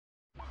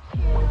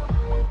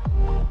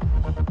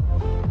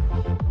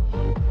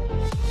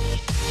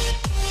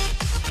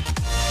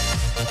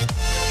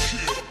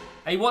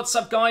Hey, what's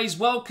up guys?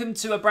 Welcome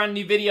to a brand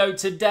new video.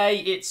 Today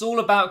it's all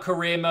about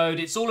career mode.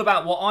 It's all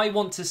about what I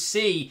want to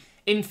see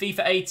in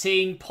FIFA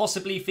 18,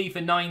 possibly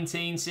FIFA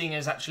 19, seeing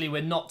as actually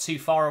we're not too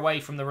far away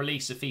from the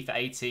release of FIFA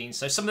 18.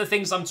 So some of the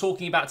things I'm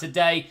talking about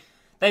today,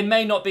 there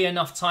may not be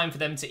enough time for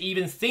them to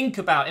even think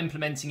about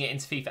implementing it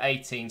into FIFA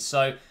 18.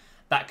 So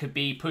that could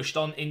be pushed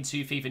on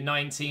into FIFA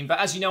 19. But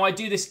as you know, I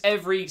do this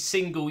every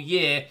single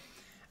year.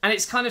 And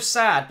it's kind of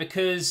sad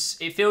because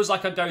it feels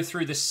like I go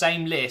through the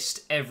same list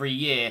every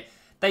year.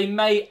 They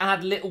may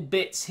add little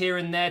bits here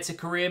and there to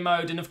career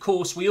mode, and of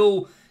course we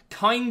all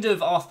kind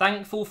of are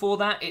thankful for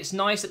that. It's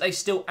nice that they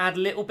still add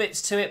little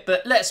bits to it,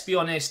 but let's be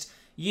honest,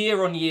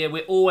 year on year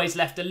we're always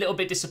left a little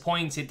bit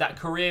disappointed that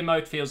career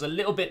mode feels a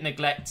little bit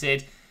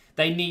neglected.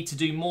 They need to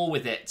do more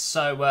with it.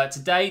 So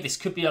today, this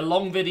could be a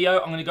long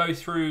video. I'm going to go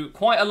through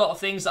quite a lot of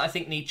things that I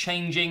think need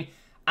changing,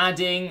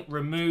 adding,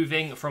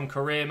 removing from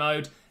career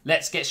mode.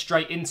 Let's get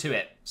straight into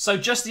it. So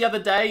just the other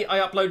day, I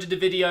uploaded a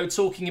video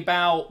talking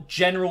about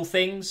general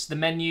things, the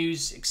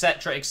menus,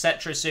 etc,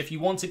 etc. So if you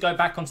want to go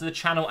back onto the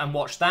channel and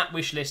watch that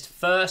wish list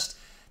first,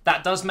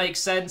 that does make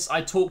sense.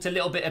 I talked a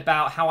little bit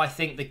about how I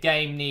think the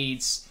game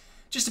needs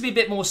just to be a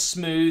bit more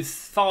smooth,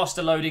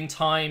 faster loading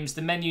times,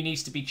 the menu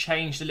needs to be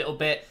changed a little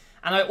bit.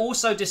 And I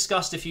also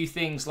discussed a few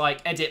things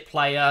like edit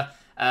player,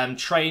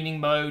 training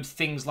mode,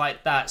 things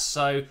like that.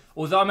 So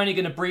although I'm only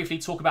going to briefly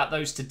talk about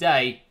those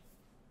today,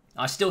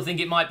 I still think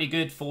it might be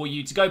good for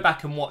you to go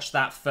back and watch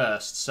that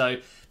first. So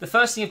the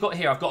first thing I've got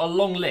here, I've got a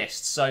long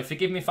list. So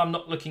forgive me if I'm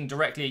not looking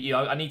directly at you.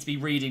 I need to be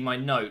reading my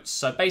notes.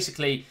 So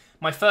basically,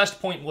 my first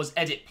point was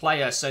edit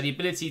player. So the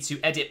ability to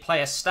edit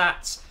player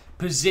stats,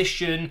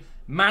 position,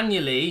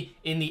 manually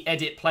in the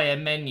edit player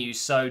menu.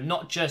 So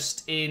not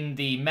just in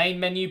the main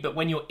menu, but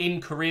when you're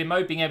in career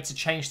mode, being able to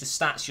change the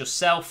stats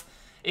yourself.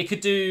 It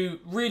could do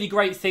really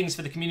great things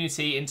for the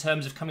community in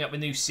terms of coming up with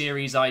new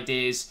series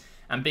ideas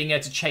and being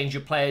able to change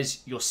your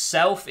players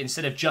yourself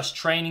instead of just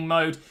training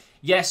mode.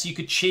 Yes, you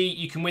could cheat,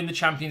 you can win the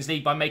Champions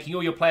League by making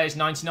all your players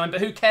 99, but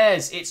who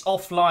cares? It's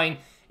offline,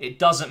 it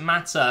doesn't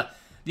matter.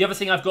 The other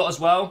thing I've got as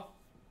well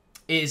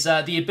is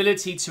the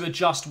ability to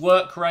adjust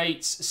work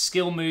rates,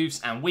 skill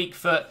moves, and weak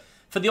foot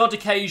for the odd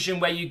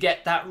occasion where you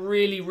get that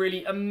really,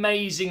 really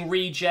amazing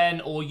regen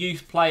or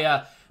youth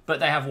player, but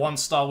they have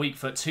 1-star weak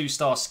foot,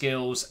 2-star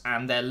skills,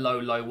 and they're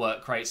low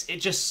work rates. It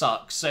just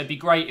sucks. So it'd be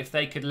great if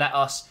they could let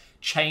us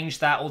change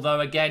that, although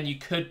again you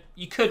could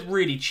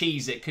really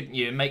cheese it, couldn't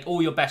you, and make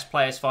all your best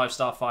players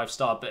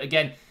 5-star, but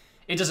again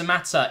it doesn't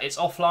matter. It's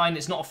offline,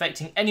 it's not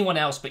affecting anyone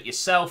else but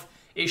yourself.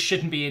 It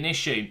shouldn't be an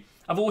issue.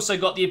 I've also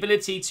got the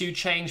ability to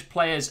change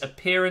players'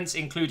 appearance,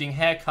 including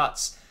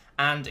haircuts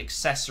and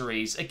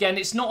accessories. Again,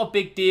 it's not a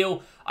big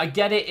deal. I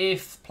get it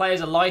if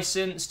players are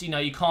licensed, you know,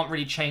 you can't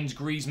really change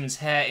Griezmann's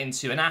hair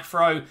into an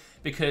afro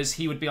because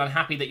he would be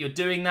unhappy that you're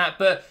doing that,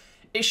 but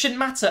it shouldn't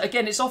matter.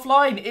 Again, it's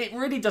offline, it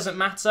really doesn't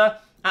matter.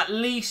 At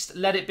least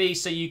let it be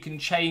so you can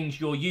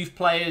change your youth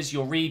players,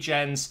 your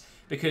regens,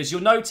 because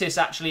you'll notice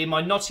actually in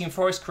my Nottingham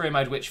Forest career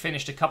mode, which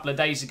finished a couple of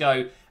days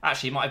ago,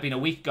 actually it might have been a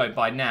week ago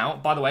by now,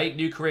 by the way,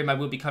 new career mode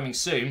will be coming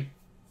soon,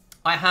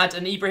 I had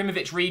an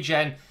Ibrahimovic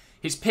regen.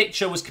 His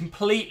picture was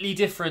completely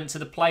different to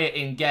the player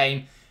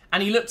in-game,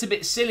 and he looked a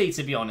bit silly,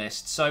 to be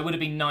honest, so it would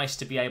have been nice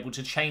to be able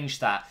to change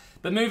that.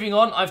 But moving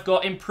on, I've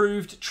got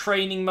improved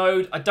training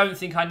mode. I don't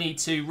think I need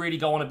to really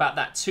go on about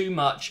that too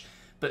much,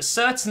 but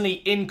certainly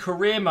in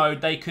career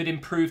mode, they could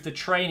improve the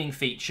training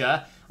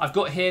feature. I've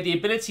got here the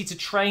ability to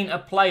train a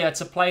player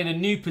to play in a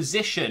new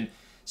position.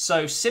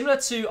 So similar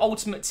to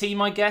Ultimate Team,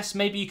 I guess,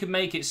 maybe you could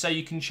make it so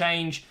you can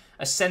change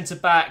a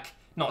centre-back,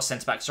 not a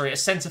centre-back, sorry, a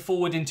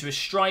centre-forward into a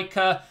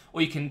striker,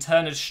 or you can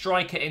turn a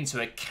striker into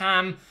a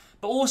cam.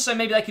 But also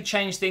maybe they could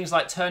change things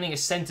like turning a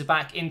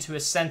centre-back into a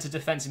centre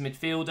defensive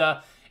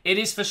midfielder. It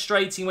is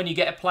frustrating when you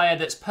get a player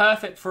that's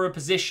perfect for a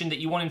position that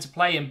you want him to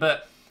play in,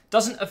 but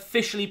doesn't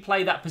officially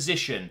play that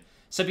position.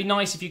 So it'd be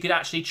nice if you could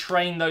actually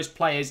train those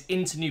players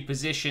into new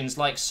positions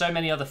like so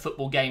many other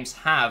football games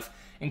have,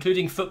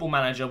 including Football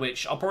Manager,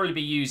 which I'll probably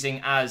be using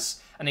as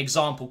an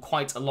example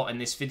quite a lot in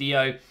this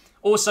video.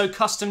 Also,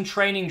 custom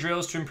training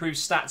drills to improve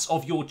stats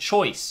of your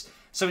choice.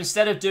 So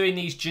instead of doing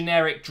these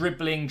generic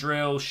dribbling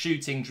drills,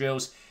 shooting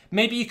drills,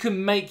 maybe you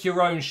can make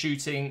your own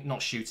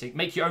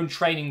make your own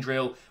training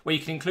drill where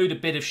you can include a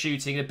bit of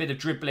shooting, a bit of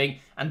dribbling,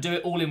 and do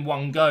it all in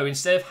one go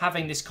instead of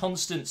having this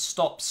constant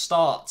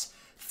stop-start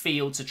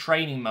feel to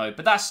training mode.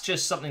 But that's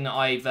just something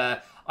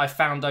that I've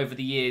found over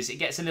the years. It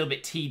gets a little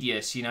bit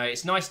tedious, you know.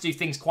 It's nice to do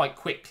things quite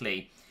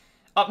quickly.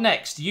 Up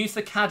next, Youth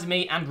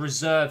Academy and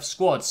Reserve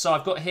Squad. So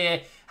I've got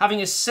here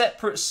having a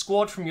separate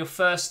squad from your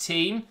first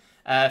team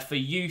for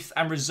youth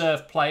and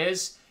reserve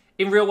players.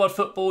 In real-world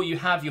football, you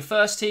have your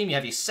first team, you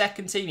have your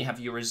second team, you have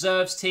your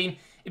reserves team.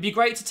 It'd be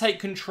great to take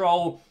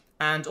control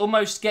and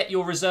almost get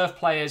your reserve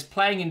players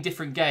playing in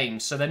different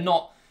games so they're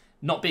not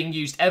being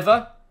used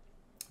ever.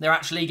 They're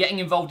actually getting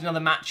involved in other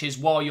matches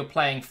while you're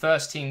playing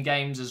first-team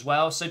games as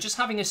well. So just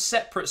having a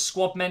separate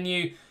squad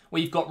menu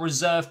where you've got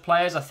reserve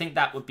players, I think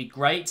that would be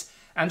great.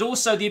 And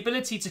also the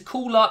ability to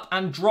call up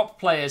and drop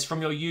players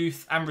from your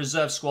youth and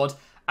reserve squad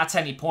at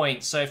any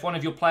point. So if one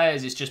of your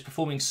players is just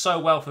performing so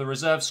well for the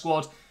reserve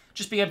squad,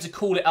 just being able to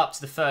call it up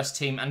to the first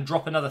team and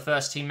drop another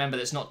first team member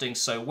that's not doing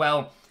so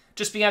well.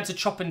 Just being able to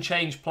chop and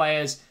change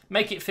players,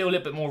 make it feel a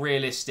little bit more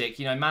realistic.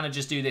 You know,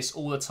 managers do this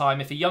all the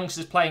time. If a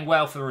youngster's playing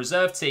well for the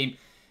reserve team,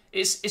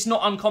 it's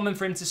not uncommon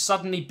for him to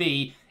suddenly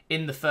be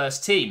in the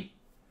first team.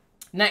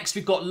 Next,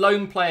 we've got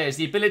loan players,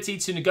 the ability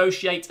to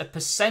negotiate a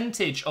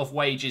percentage of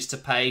wages to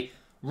pay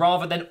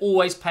rather than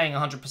always paying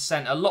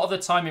 100%. A lot of the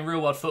time in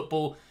real world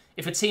football,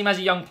 if a team has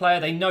a young player,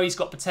 they know he's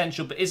got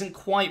potential but isn't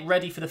quite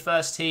ready for the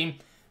first team,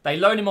 they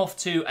loan him off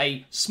to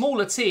a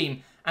smaller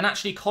team and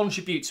actually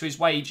contribute to his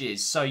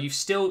wages. So you've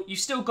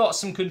still got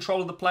some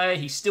control of the player.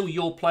 He's still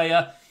your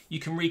player. You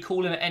can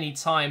recall him at any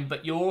time,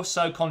 but you're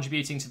also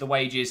contributing to the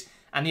wages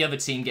and the other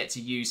team get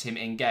to use him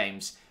in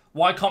games.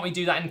 Why can't we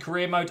do that in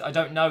career mode? I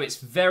don't know. It's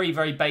very,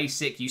 very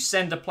basic. You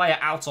send a player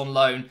out on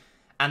loan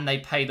and they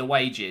pay the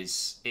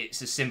wages.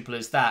 It's as simple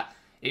as that.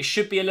 It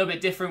should be a little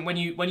bit different when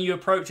you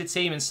approach a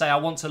team and say, I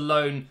want to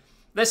loan...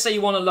 Let's say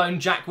you want to loan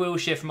Jack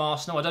Wilshere from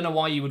Arsenal. I don't know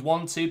why you would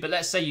want to, but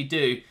let's say you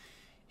do.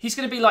 He's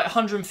going to be like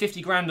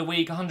 150 grand a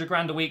week, 100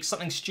 grand a week,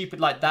 something stupid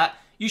like that.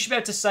 You should be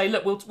able to say,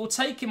 look, we'll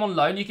take him on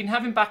loan. You can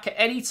have him back at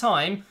any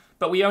time,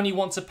 but we only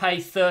want to pay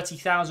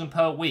 30,000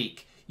 per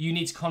week. You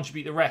need to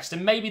contribute the rest.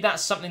 And maybe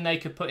that's something they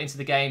could put into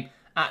the game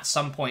at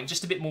some point.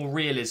 Just a bit more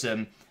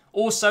realism.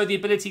 Also, the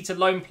ability to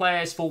loan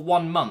players for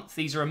 1 month.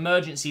 These are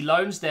emergency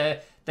loans. They're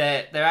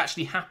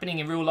actually happening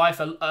in real life.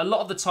 A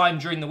lot of the time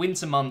during the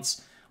winter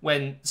months,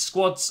 when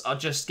squads are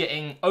just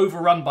getting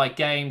overrun by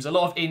games, a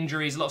lot of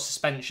injuries, a lot of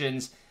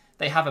suspensions,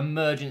 they have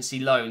emergency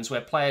loans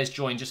where players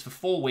join just for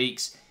 4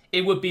 weeks.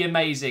 It would be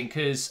amazing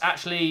because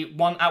actually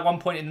at one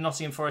point in the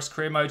Nottingham Forest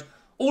career mode,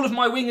 all of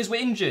my wingers were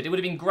injured. It would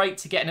have been great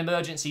to get an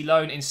emergency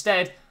loan.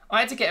 Instead,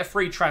 I had to get a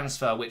free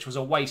transfer, which was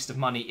a waste of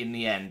money in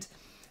the end.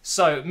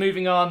 So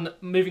moving on to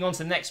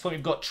the next point,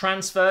 we've got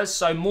transfers.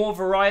 So more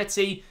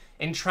variety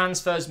in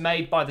transfers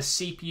made by the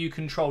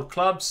CPU-controlled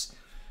clubs.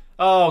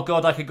 Oh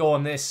God, I could go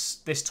on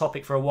this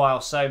topic for a while.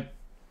 So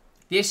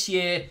this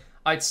year,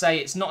 I'd say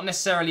it's not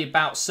necessarily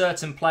about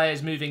certain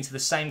players moving to the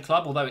same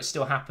club, although it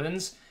still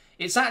happens.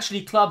 It's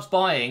actually clubs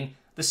buying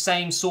the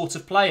same sort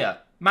of player.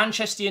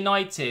 Manchester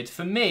United,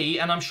 for me,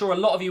 and I'm sure a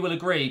lot of you will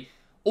agree,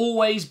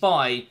 always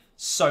buy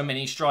so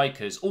many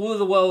strikers. All of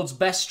the world's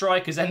best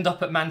strikers end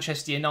up at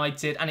Manchester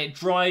United, and it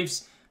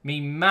drives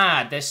me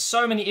mad. There's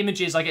so many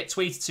images I get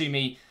tweeted to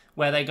me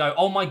where they go,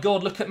 oh my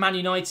God, look at Man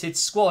United's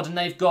squad, and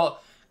they've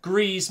got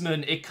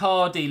Griezmann,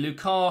 Icardi,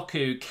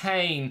 Lukaku,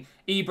 Kane,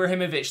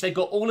 Ibrahimovic. They've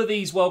got all of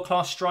these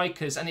world-class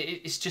strikers, and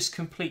it's just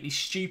completely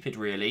stupid,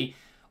 really.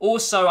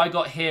 Also, I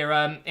got here,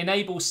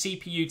 enable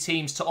CPU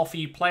teams to offer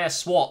you player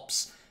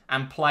swaps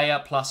and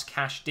player plus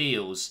cash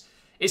deals.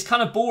 It's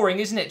kind of boring,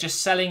 isn't it?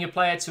 Just selling a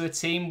player to a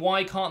team.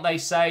 Why can't they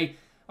say,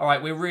 all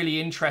right, we're really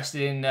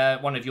interested in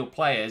one of your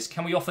players.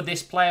 Can we offer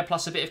this player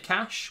plus a bit of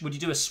cash? Would you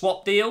do a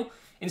swap deal?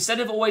 Instead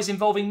of always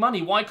involving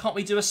money, why can't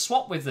we do a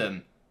swap with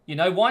them? You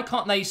know, why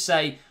can't they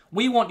say,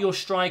 we want your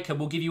striker,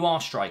 we'll give you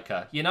our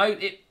striker? You know,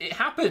 it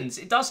happens.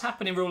 It does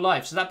happen in real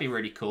life, so that'd be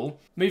really cool.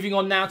 Moving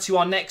on now to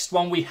our next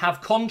one, we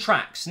have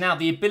contracts. Now,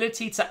 the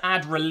ability to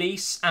add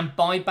release and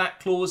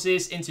buyback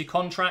clauses into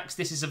contracts.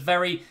 This is a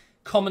very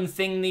common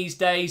thing these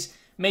days.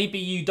 Maybe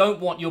you don't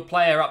want your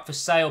player up for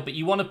sale, but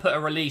you want to put a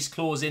release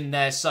clause in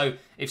there, so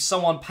if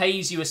someone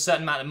pays you a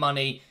certain amount of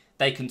money,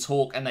 they can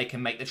talk and they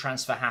can make the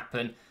transfer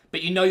happen.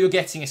 But you know you're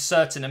getting a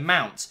certain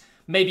amount.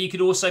 Maybe you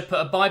could also put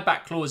a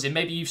buyback clause in.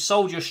 Maybe you've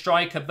sold your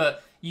striker,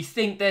 but you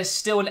think there's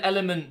still an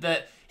element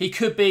that he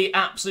could be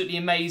absolutely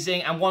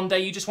amazing, and one day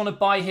you just want to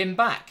buy him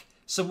back.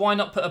 So why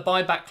not put a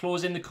buyback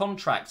clause in the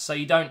contract so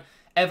you don't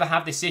ever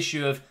have this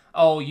issue of,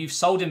 oh, you've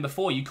sold him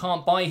before, you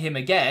can't buy him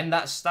again.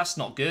 That's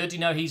not good. You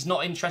know, he's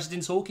not interested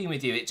in talking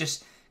with you. It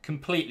just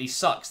completely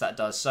sucks, that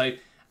does. So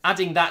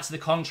adding that to the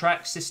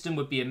contract system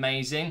would be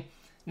amazing.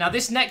 Now,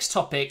 this next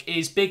topic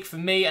is big for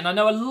me, and I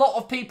know a lot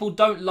of people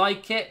don't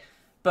like it,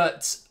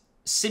 but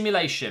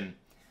simulation.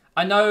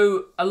 I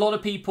know a lot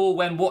of people,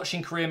 when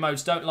watching career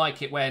modes, don't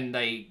like it when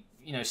they,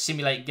 you know,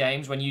 simulate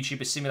games, when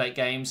YouTubers simulate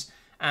games.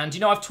 And, you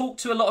know, I've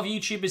talked to a lot of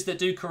YouTubers that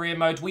do career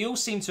mode. We all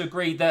seem to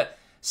agree that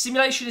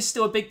simulation is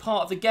still a big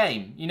part of the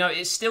game. You know,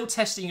 it's still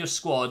testing your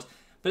squad,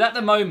 but at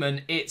the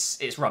moment,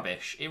 it's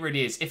rubbish. It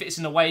really is. If it's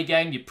an away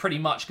game, you're pretty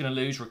much going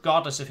to lose,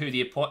 regardless of who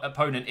the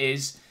opponent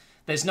is.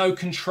 There's no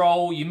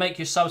control. You make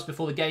your subs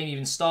before the game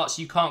even starts.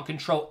 You can't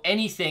control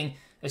anything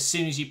as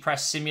soon as you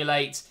press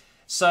simulate.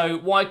 So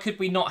why could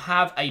we not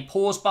have a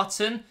pause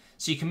button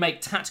so you can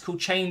make tactical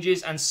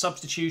changes and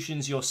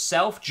substitutions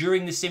yourself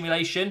during the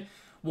simulation?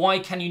 Why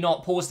can you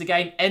not pause the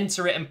game,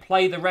 enter it, and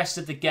play the rest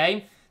of the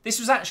game? This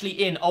was actually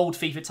in old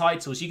FIFA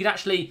titles. You could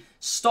actually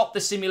stop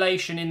the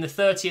simulation in the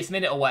 30th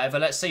minute or whatever.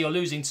 Let's say you're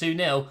losing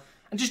 2-0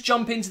 and just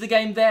jump into the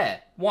game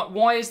there.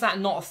 Why is that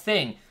not a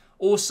thing?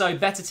 Also,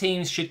 better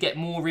teams should get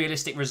more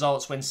realistic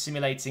results when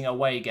simulating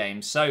away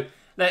games. So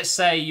let's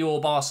say you're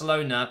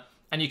Barcelona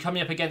and you're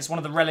coming up against one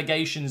of the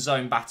relegation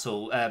zone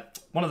battle,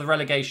 one of the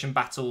relegation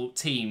battle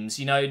teams,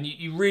 you know, and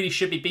you really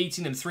should be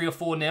beating them 3 or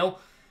 4-0.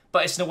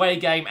 but it's an away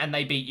game and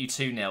they beat you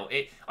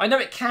 2-0. I know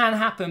it can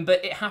happen,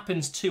 but it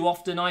happens too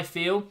often, I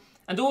feel.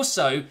 And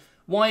also,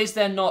 why is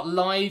there not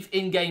live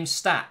in-game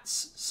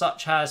stats,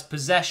 such as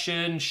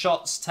possession,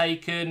 shots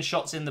taken,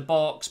 shots in the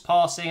box,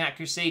 passing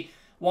accuracy?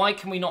 Why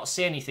can we not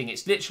see anything?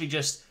 It's literally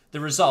just the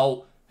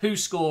result, who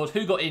scored,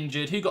 who got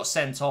injured, who got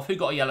sent off, who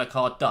got a yellow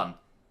card, done.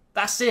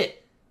 That's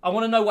it. I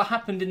want to know what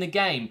happened in the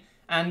game.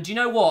 And you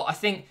know what? I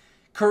think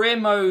career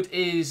mode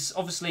is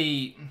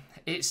obviously,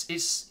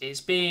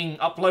 it's being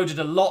uploaded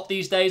a lot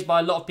these days by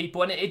a lot of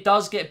people, and it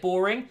does get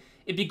boring.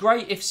 It'd be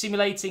great if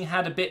simulating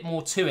had a bit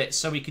more to it,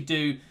 so we could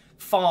do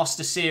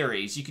faster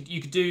series. You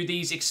could do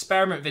these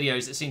experiment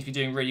videos that seem to be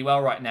doing really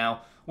well right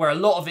now, where a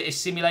lot of it is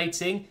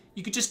simulating.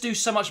 You could just do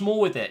so much more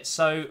with it.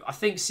 So I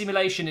think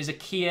simulation is a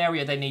key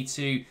area they need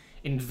to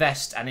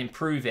invest and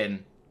improve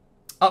in.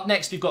 Up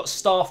next, we've got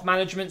staff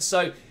management.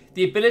 So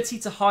the ability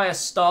to hire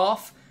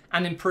staff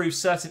and improve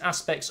certain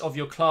aspects of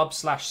your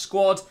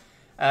club/squad.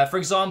 For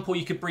example,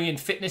 you could bring in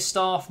fitness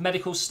staff,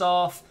 medical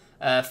staff,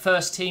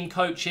 first team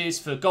coaches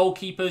for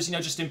goalkeepers, you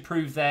know, just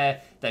improve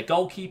their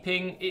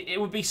goalkeeping. It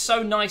would be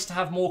so nice to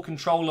have more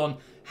control on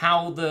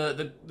how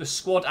the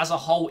squad as a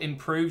whole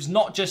improves,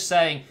 not just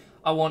saying,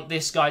 I want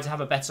this guy to have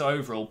a better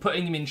overall,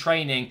 putting him in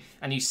training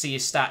and you see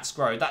his stats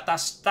grow.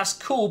 That's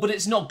cool, but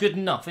it's not good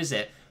enough, is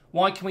it?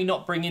 Why can we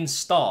not bring in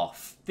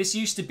staff? This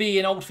used to be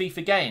in old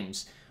FIFA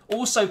games.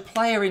 Also,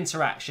 player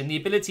interaction, the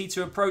ability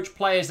to approach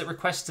players that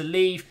request to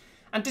leave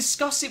and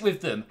discuss it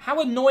with them.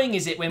 How annoying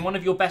is it when one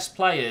of your best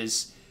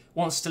players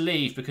wants to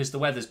leave because the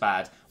weather's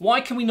bad? Why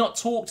can we not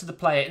talk to the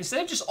player?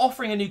 Instead of just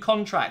offering a new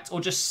contract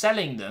or just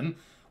selling them,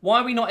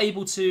 why are we not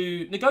able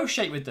to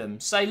negotiate with them?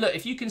 Say, look,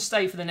 if you can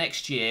stay for the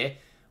next year,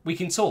 we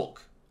can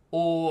talk.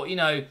 Or, you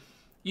know,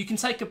 you can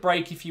take a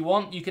break if you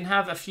want. You can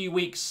have a few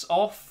weeks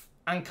off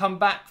and come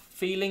back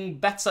feeling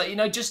better. You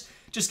know, just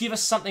give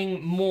us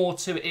something more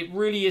to it. It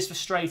really is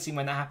frustrating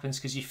when that happens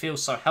because you feel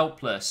so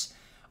helpless.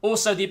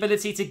 Also, the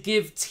ability to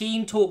give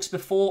team talks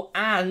before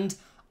and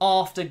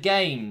after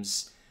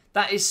games.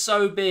 That is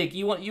so big.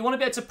 You want to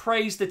be able to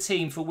praise the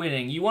team for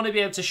winning. You want to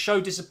be able to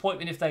show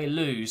disappointment if they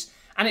lose.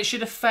 And it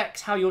should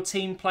affect how your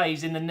team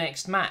plays in the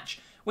next match.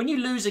 When you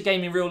lose a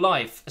game in real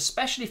life,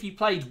 especially if you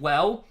played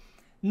well,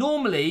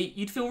 normally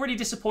you'd feel really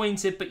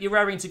disappointed, but you're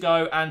raring to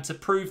go and to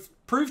prove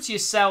to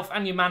yourself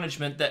and your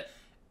management that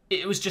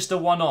it was just a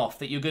one-off,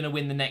 that you're going to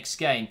win the next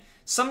game.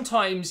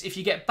 Sometimes if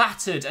you get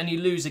battered and you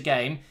lose a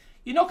game,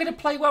 you're not going to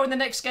play well in the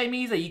next game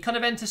either. You kind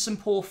of enter some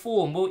poor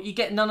form. Well, you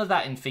get none of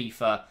that in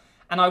FIFA.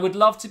 And I would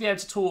love to be able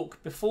to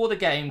talk before the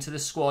game to the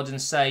squad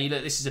and say,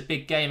 look, this is a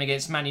big game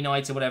against Man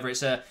United or whatever.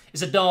 It's a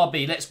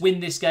derby. Let's win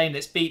this game.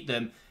 Let's beat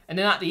them. And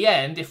then at the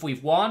end, if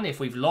we've won, if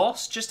we've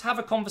lost, just have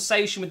a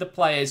conversation with the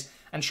players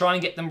and try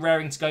and get them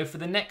raring to go for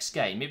the next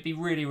game. It'd be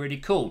really, really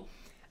cool.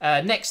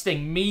 Next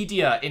thing,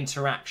 media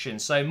interaction.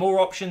 So more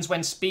options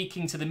when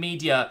speaking to the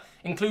media,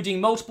 including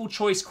multiple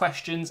choice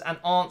questions and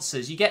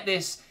answers. You get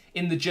this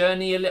in the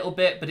journey a little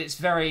bit, but it's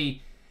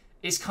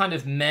kind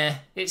of meh.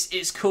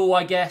 It's cool,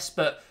 I guess,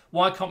 but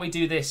why can't we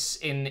do this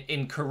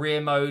in career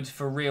mode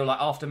for real,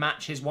 like after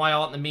matches? Why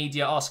aren't the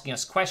media asking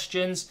us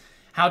questions?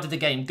 How did the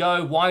game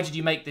go? Why did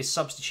you make this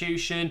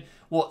substitution?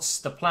 What's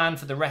the plan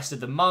for the rest of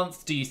the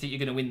month? Do you think you're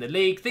going to win the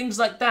league? Things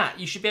like that.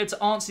 You should be able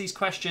to answer these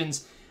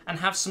questions and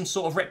have some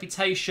sort of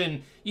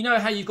reputation. You know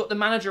how you've got the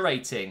manager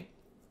rating.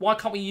 Why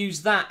can't we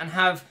use that and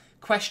have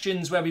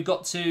questions where we've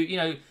got to, you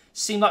know,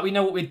 seem like we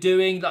know what we're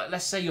doing? Like,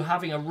 let's say you're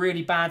having a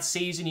really bad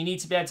season. You need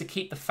to be able to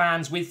keep the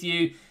fans with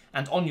you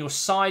and on your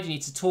side. You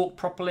need to talk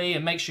properly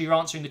and make sure you're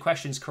answering the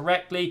questions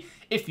correctly.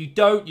 If you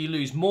don't, you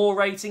lose more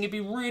rating. It'd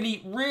be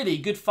really, really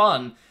good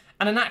fun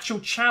and an actual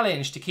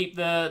challenge to keep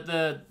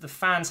the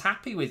fans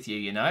happy with you,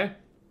 you know?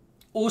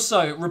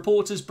 Also,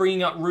 reporters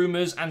bringing up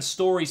rumours and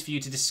stories for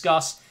you to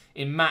discuss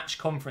in match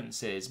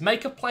conferences.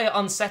 Make a player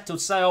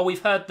unsettled. Say, oh,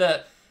 we've heard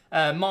that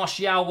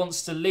Martial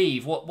wants to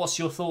leave. What's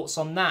your thoughts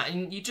on that?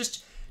 And you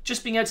just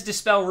being able to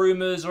dispel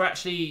rumours or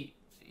actually,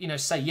 you know,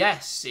 say,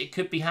 yes, it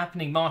could be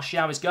happening.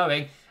 Martial is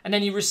going. And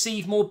then you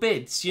receive more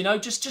bids, you know?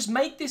 Just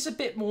make this a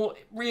bit more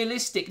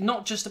realistic,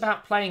 not just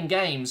about playing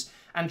games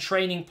and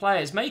training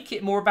players. Make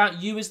it more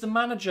about you as the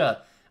manager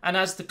and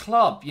as the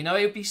club, you know?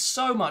 It would be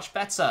so much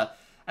better.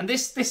 And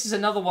this is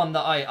another one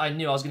that I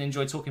knew I was going to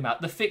enjoy talking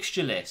about, the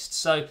fixture list.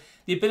 So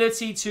the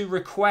ability to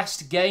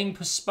request game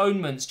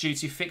postponements due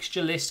to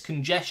fixture list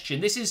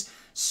congestion. This is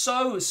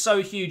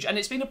so huge, and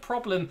it's been a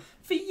problem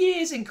for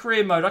years in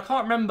career mode. I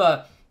can't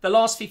remember the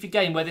last FIFA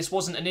game where this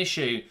wasn't an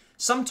issue.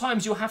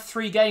 Sometimes you'll have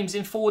 3 games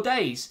in 4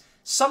 days.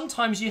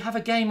 Sometimes you have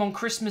a game on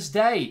Christmas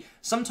Day.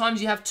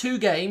 Sometimes you have 2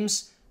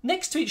 games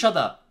next to each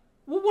other.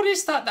 Well, what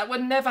is that? That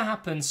would never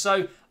happen.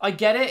 So I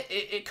get it.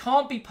 It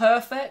can't be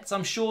perfect.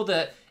 I'm sure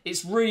that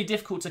it's really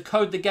difficult to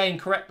code the game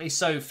correctly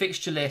so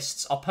fixture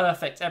lists are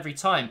perfect every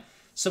time.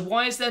 So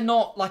why is there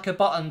not like a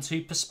button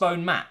to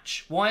postpone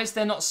match? Why is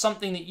there not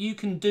something that you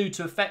can do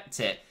to affect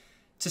it?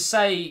 To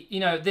say, you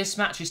know, this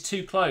match is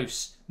too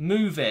close.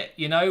 Move it,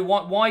 you know?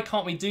 Why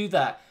can't we do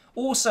that?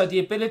 Also, the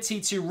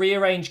ability to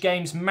rearrange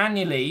games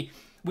manually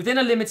within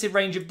a limited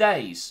range of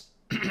days.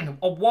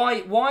 Or why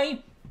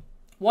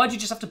do you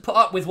just have to put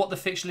up with what the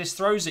fixture list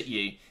throws at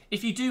you?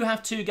 If you do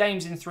have 2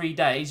 games in 3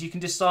 days, you can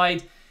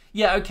decide,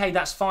 yeah, okay,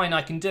 that's fine,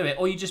 I can do it.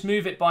 Or you just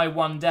move it by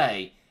 1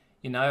 day.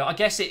 You know, I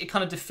guess it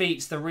kind of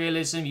defeats the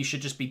realism. You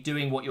should just be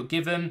doing what you're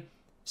given.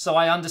 So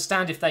I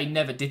understand if they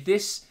never did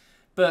this.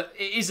 But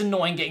it is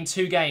annoying getting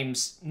 2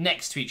 games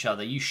next to each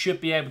other. You should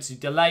be able to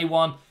delay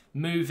one,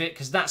 move it,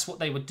 because that's what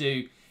they would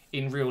do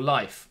in real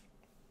life.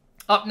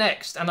 Up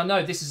next, and I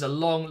know this is a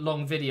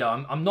long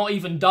video. I'm not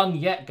even done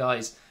yet,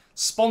 guys.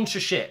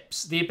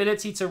 Sponsorships. The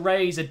ability to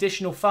raise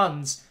additional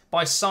funds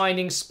by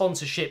signing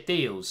sponsorship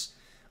deals.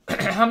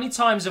 How many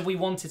times have we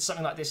wanted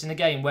something like this in a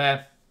game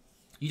where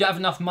you don't have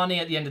enough money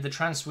at the end of the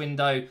transfer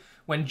window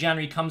when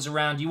January comes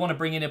around, you want to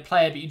bring in a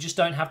player but you just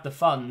don't have the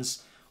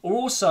funds? Or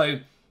also,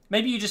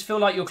 maybe you just feel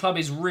like your club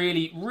is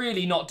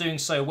really not doing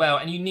so well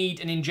and you need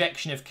an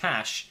injection of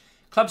cash.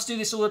 Clubs do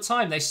this all the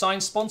time. They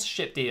sign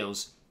sponsorship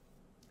deals.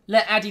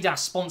 Let Adidas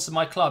sponsor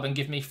my club and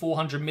give me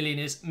 400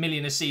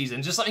 million a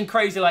season. Just something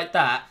crazy like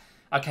that.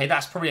 Okay,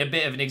 that's probably a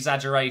bit of an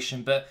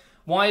exaggeration, but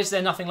why is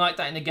there nothing like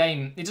that in the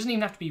game? It doesn't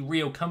even have to be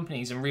real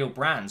companies and real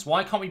brands.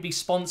 Why can't we be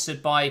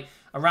sponsored by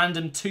a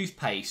random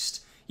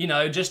toothpaste? You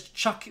know, just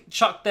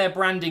chuck their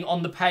branding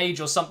on the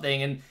page or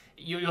something and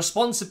you're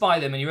sponsored by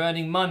them and you're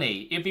earning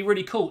money. It'd be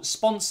really cool.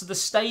 Sponsor the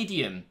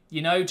stadium,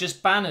 you know,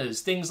 just banners,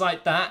 things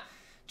like that,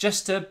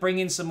 just to bring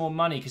in some more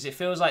money, because it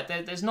feels like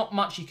there's not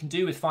much you can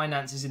do with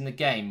finances in the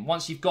game.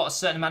 Once you've got a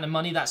certain amount of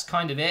money, that's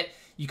kind of it.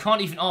 You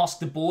can't even ask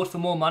the board for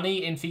more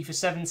money in FIFA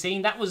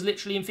 17. That was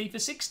literally in FIFA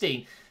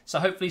 16. So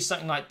hopefully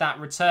something like that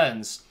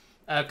returns.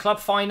 Club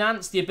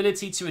finance, the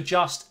ability to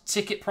adjust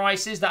ticket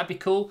prices, that'd be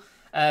cool.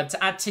 To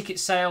add ticket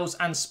sales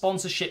and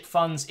sponsorship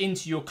funds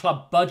into your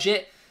club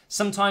budget.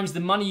 Sometimes the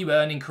money you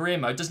earn in career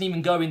mode doesn't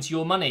even go into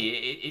your money.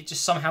 It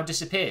just somehow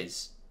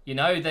disappears. You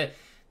know,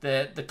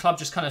 the club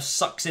just kind of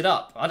sucks it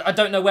up. I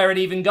don't know where it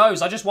even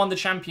goes. I just won the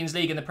Champions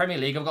League and the Premier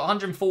League. I've got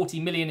 140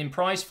 million in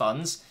prize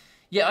funds.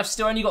 Yet I've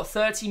still only got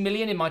 30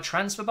 million in my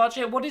transfer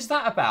budget. What is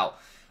that about?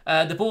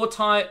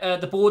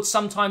 The board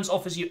sometimes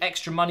offers you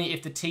extra money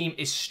if the team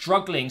is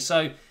struggling.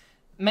 So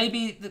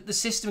maybe the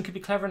system could be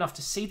clever enough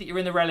to see that you're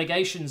in the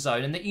relegation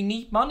zone and that you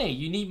need money.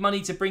 You need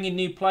money to bring in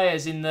new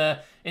players in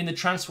the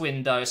transfer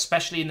window,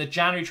 especially in the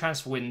January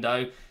transfer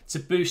window, to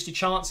boost your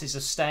chances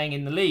of staying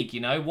in the league. You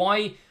know,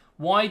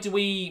 why do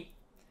we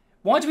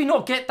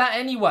not get that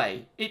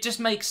anyway? It just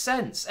makes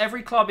sense.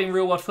 Every club in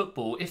real world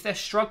football, if they're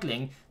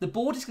struggling, the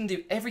board is going to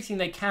do everything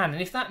they can,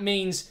 and if that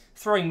means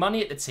throwing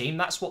money at the team,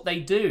 that's what they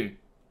do.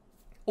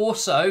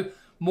 Also,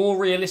 more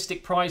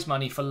realistic prize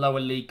money for lower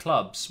league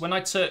clubs. When I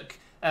took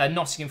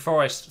Nottingham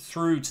Forest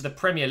through to the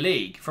Premier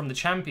League from the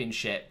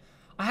Championship,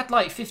 I had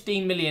like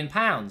 £15 million.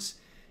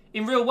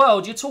 In real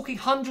world, you're talking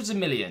hundreds of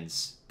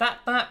millions.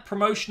 That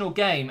promotional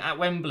game at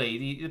Wembley,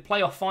 the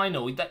playoff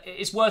final,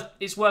 it's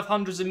worth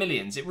hundreds of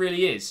millions. It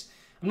really is.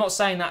 I'm not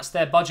saying that's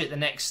their budget the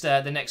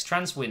next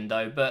transfer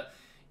window, but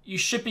you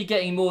should be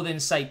getting more than,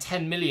 say,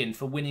 10 million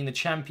for winning the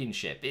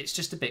Championship. It's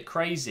just a bit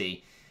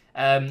crazy.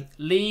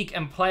 League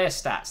and player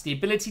stats. The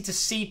ability to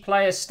see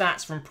player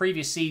stats from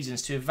previous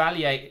seasons to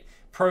evaluate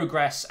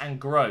progress and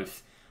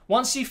growth.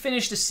 Once you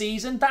finish the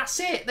season, that's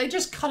it. They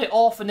just cut it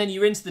off and then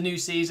you're into the new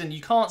season.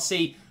 You can't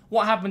see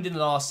what happened in the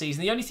last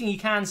season. The only thing you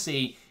can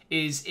see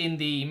is in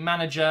the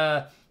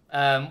manager,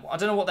 I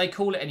don't know what they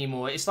call it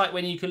anymore. It's like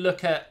when you can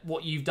look at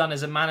what you've done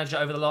as a manager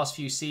over the last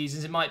few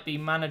seasons. It might be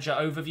manager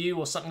overview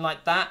or something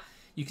like that.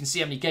 You can see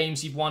how many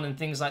games you've won and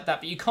things like that.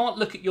 But you can't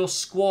look at your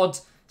squad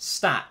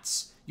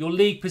stats. Your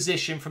league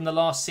position from the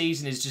last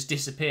season has just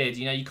disappeared.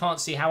 You know, you can't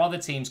see how other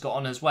teams got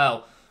on as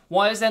well.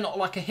 Why is there not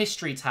like a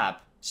history tab?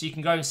 So you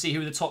can go and see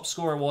who the top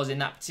scorer was in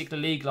that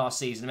particular league last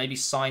season and maybe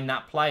sign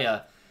that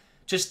player.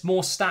 Just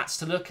more stats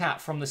to look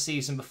at from the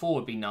season before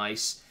would be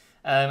nice.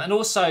 And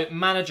also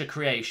manager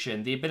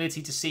creation, the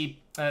ability to see,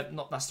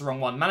 that's the wrong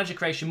one. Manager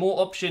creation, more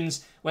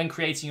options when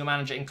creating your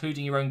manager,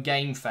 including your own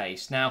game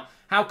face. Now,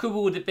 how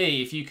cool would it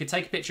be if you could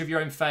take a picture of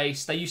your own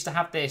face? They used to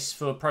have this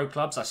for pro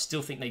clubs. I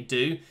still think they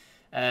do.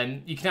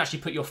 You can actually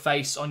put your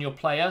face on your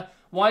player.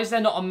 Why is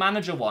there not a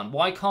manager one?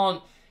 Why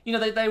can't, you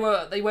know,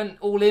 they went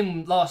all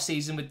in last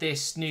season with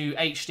this new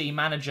HD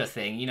manager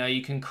thing. You know,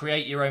 you can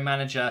create your own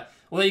manager.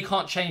 Although you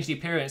can't change the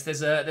appearance,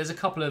 there's a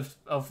couple of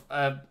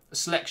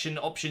selection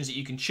options that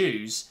you can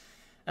choose,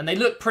 and they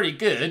look pretty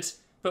good.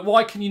 But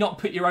why can you not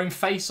put your own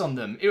face on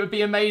them? It would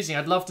be amazing.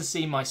 I'd love to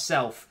see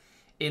myself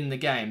in the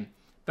game.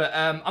 But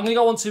I'm going to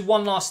go on to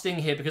one last thing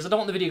here because I don't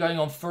want the video going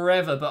on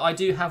forever. But I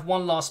do have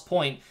one last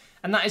point,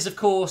 and that is, of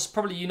course,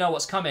 probably you know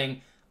what's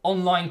coming: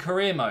 online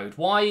career mode.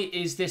 Why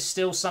is this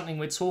still something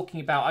we're talking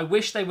about? I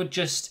wish they would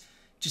just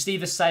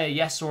either say a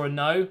yes or a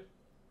no.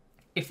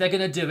 If they're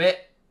going to do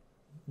it,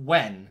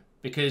 when?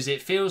 Because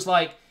it feels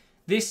like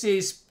this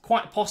is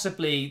quite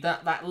possibly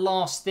that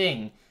last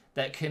thing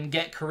that can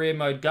get career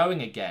mode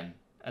going again.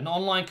 An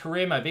online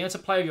career mode, being able to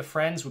play with your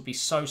friends would be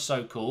so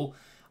cool.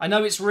 I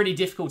know it's really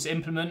difficult to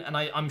implement, and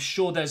I'm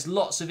sure there's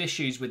lots of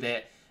issues with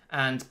it.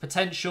 and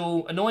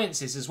potential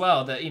annoyances as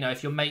well. That, you know,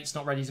 if your mate's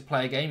not ready to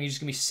play a game, you're just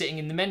gonna be sitting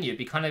in the menu. It'd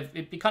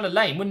be kind of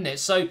lame, wouldn't it?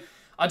 So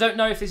I don't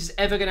know if this is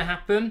ever gonna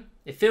happen.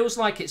 It feels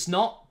like it's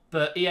not,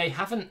 but EA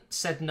haven't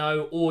said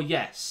no or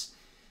yes.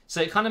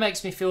 So it kind of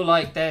makes me feel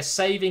like they're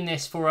saving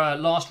this for a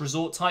last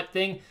resort type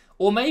thing,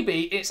 or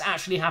maybe it's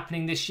actually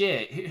happening this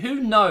year. Who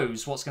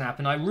knows what's gonna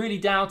happen? I really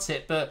doubt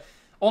it, but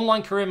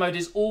online career mode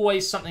is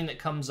always something that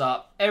comes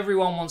up.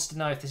 Everyone wants to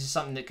know if this is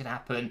something that could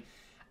happen.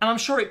 And I'm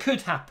sure it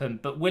could happen,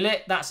 but will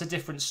it? That's a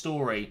different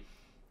story.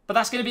 But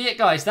that's going to be it,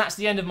 guys. That's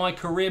the end of my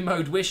career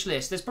mode wish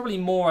list. There's probably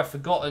more I've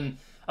forgotten.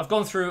 I've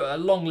gone through a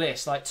long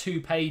list, like 2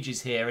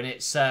 pages here, and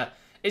it's a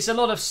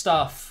lot of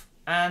stuff.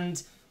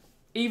 And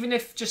even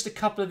if just a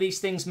couple of these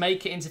things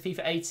make it into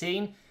FIFA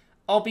 18,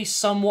 I'll be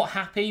somewhat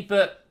happy.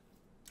 But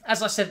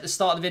as I said at the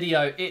start of the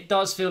video, it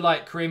does feel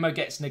like career mode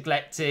gets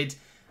neglected.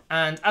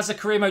 And as a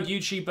career mode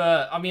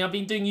YouTuber, I mean, I've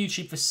been doing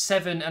YouTube for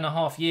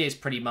 7.5 years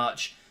pretty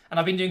much. And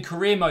I've been doing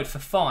career mode for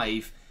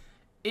 5.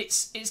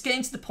 It's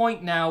getting to the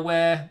point now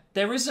where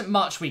there isn't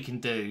much we can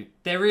do.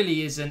 There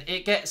really isn't.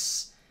 It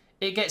gets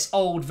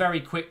old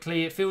very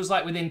quickly. It feels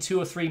like within 2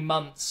 or 3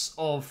 months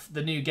of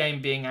the new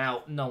game being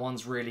out, no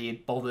one's really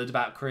bothered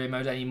about career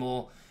mode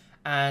anymore.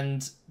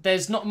 And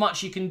there's not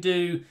much you can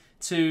do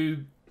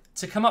to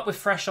come up with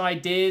fresh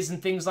ideas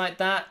and things like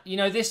that. You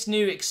know, this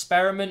new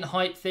experiment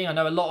hype thing, I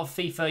know a lot of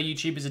FIFA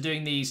YouTubers are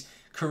doing these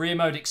career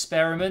mode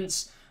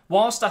experiments.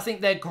 Whilst I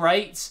think they're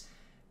great,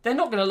 they're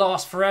not going to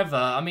last forever.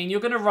 I mean, you're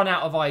going to run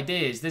out of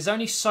ideas. There's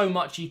only so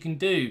much you can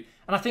do.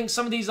 And I think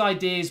some of these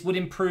ideas would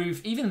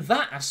improve even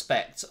that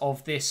aspect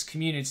of this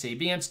community,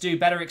 being able to do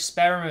better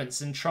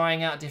experiments and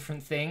trying out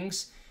different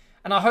things.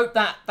 And I hope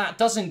that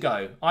doesn't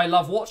go. I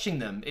love watching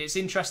them. It's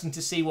interesting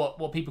to see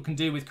what people can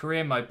do with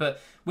career mode,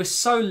 but we're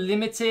so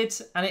limited,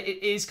 and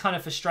it is kind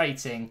of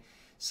frustrating.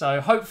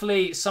 So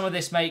hopefully some of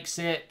this makes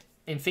it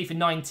in FIFA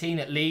 19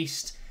 at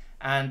least.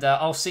 And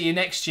I'll see you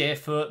next year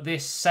for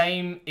this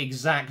same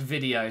exact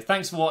video.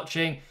 Thanks for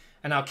watching,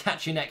 and I'll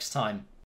catch you next time.